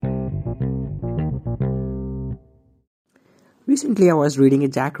Recently, I was reading a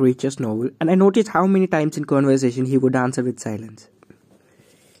Jack Reacher's novel and I noticed how many times in conversation he would answer with silence.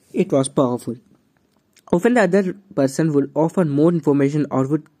 It was powerful. Often, the other person would offer more information or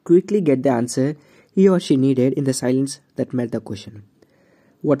would quickly get the answer he or she needed in the silence that met the question.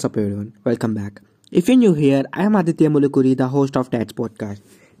 What's up, everyone? Welcome back. If you're new here, I am Aditya Mulukuri, the host of Dad's podcast,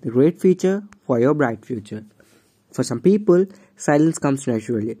 the great feature for your bright future. For some people, silence comes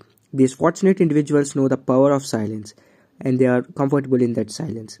naturally. These fortunate individuals know the power of silence and they are comfortable in that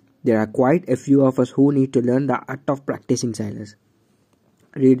silence. There are quite a few of us who need to learn the art of practicing silence.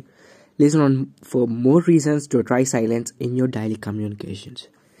 Listen on for more reasons to try silence in your daily communications.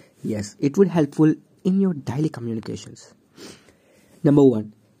 Yes, it would helpful in your daily communications. Number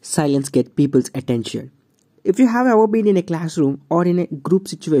 1. Silence gets people's attention. If you have ever been in a classroom or in a group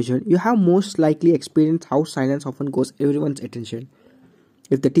situation, you have most likely experienced how silence often goes everyone's attention.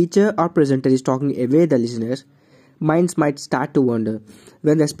 If the teacher or presenter is talking away the listeners, minds might start to wander.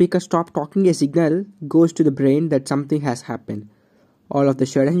 When the speaker stops talking, a signal goes to the brain that something has happened. All of the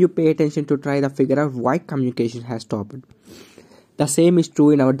sudden, you pay attention to try to figure out why communication has stopped. The same is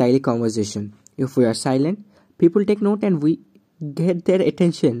true in our daily conversation. If we are silent, people take note and we get their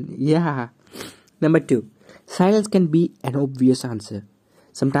attention. Yeah. Number 2. Silence can be an obvious answer.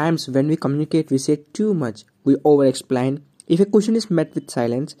 Sometimes when we communicate, we say too much. We over-explain. If a question is met with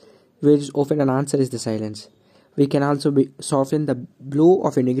silence, where is often an answer is the silence. We can also soften the blow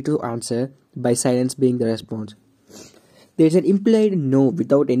of a negative answer by silence being the response. There is an implied no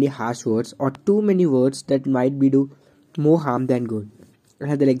without any harsh words or too many words that might do more harm than good.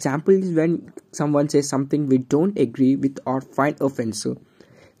 Another example is when someone says something we don't agree with or find offensive.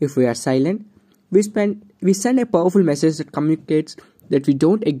 If we are silent, we send a powerful message that communicates that we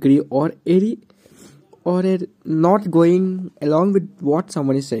don't agree or are not going along with what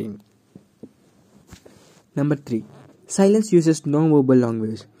someone is saying. Number 3. Silence uses non-verbal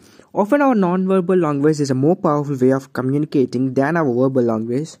language. Often our non-verbal language is a more powerful way of communicating than our verbal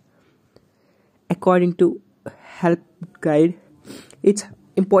language. According to Help Guide, it's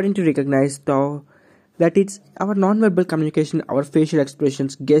important to recognize that it's our non-verbal communication, our facial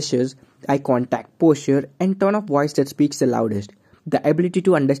expressions, gestures, eye contact, posture, and tone of voice that speaks the loudest. The ability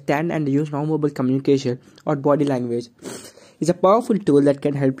to understand and use non-verbal communication or body language is a powerful tool that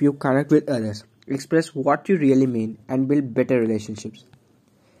can help you connect with others, express what you really mean, and build better relationships.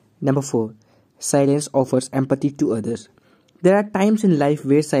 Number 4. Silence offers empathy to others. There are times in life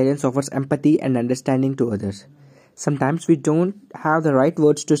where silence offers empathy and understanding to others. Sometimes we don't have the right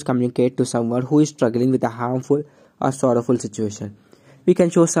words to communicate to someone who is struggling with a harmful or sorrowful situation. We can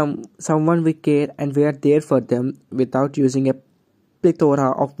show someone we care and we are there for them without using a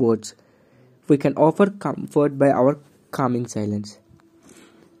plethora of words. We can offer comfort by our calming silence.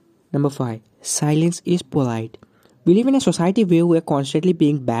 Number 5. Silence is polite. We live in a society where we are constantly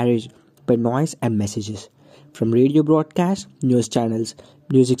being barraged by noise and messages. From radio broadcasts, news channels,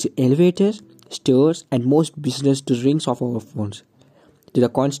 music elevators, stores, and most business to rings of our phones. To the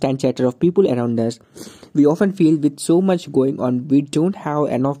constant chatter of people around us, we often feel with so much going on, we don't have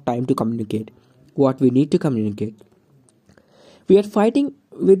enough time to communicate what we need to communicate. We are fighting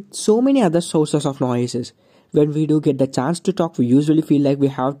with so many other sources of noises. When we do get the chance to talk, we usually feel like we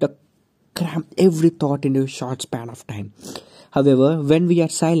have to cram every thought into a short span of time. However, when we are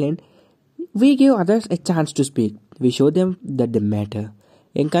silent, we give others a chance to speak. We show them that they matter.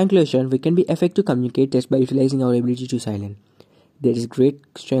 In conclusion, we can be effective communicators by utilizing our ability to silence. There is great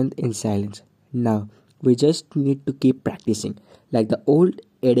strength in silence. Now, we just need to keep practicing. Like the old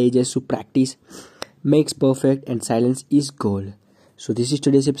adages, who practice makes perfect and silence is gold. So this is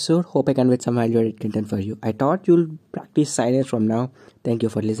today's episode. Hope I conveyed some valuable content for you. I thought you'll practice silence from now. Thank you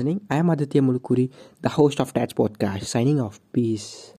for listening. I am Aditya Mulukuri, the host of Dad's podcast. Signing off. Peace.